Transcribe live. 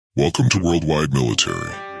Welcome to Worldwide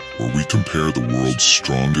Military, where we compare the world's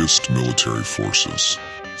strongest military forces.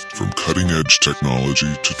 From cutting-edge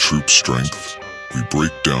technology to troop strength, we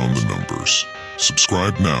break down the numbers.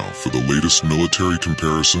 Subscribe now for the latest military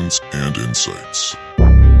comparisons and insights.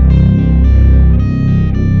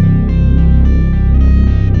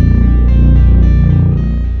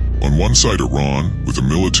 On one side, Iran, with a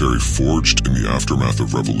military forged in the aftermath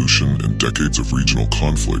of revolution and decades of regional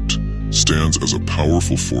conflict, stands as a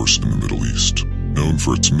powerful force in the Middle East. Known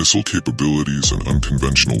for its missile capabilities and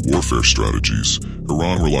unconventional warfare strategies,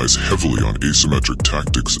 Iran relies heavily on asymmetric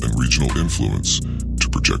tactics and regional influence to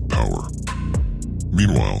project power.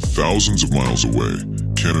 Meanwhile, thousands of miles away,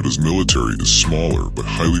 Canada's military is smaller but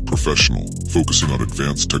highly professional, focusing on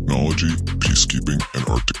advanced technology, peacekeeping, and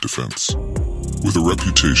Arctic defense. With a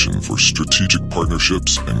reputation for strategic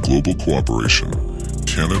partnerships and global cooperation,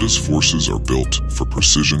 Canada's forces are built for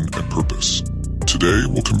precision and purpose. Today,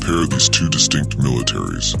 we'll compare these two distinct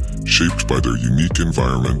militaries, shaped by their unique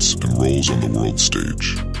environments and roles on the world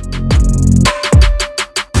stage.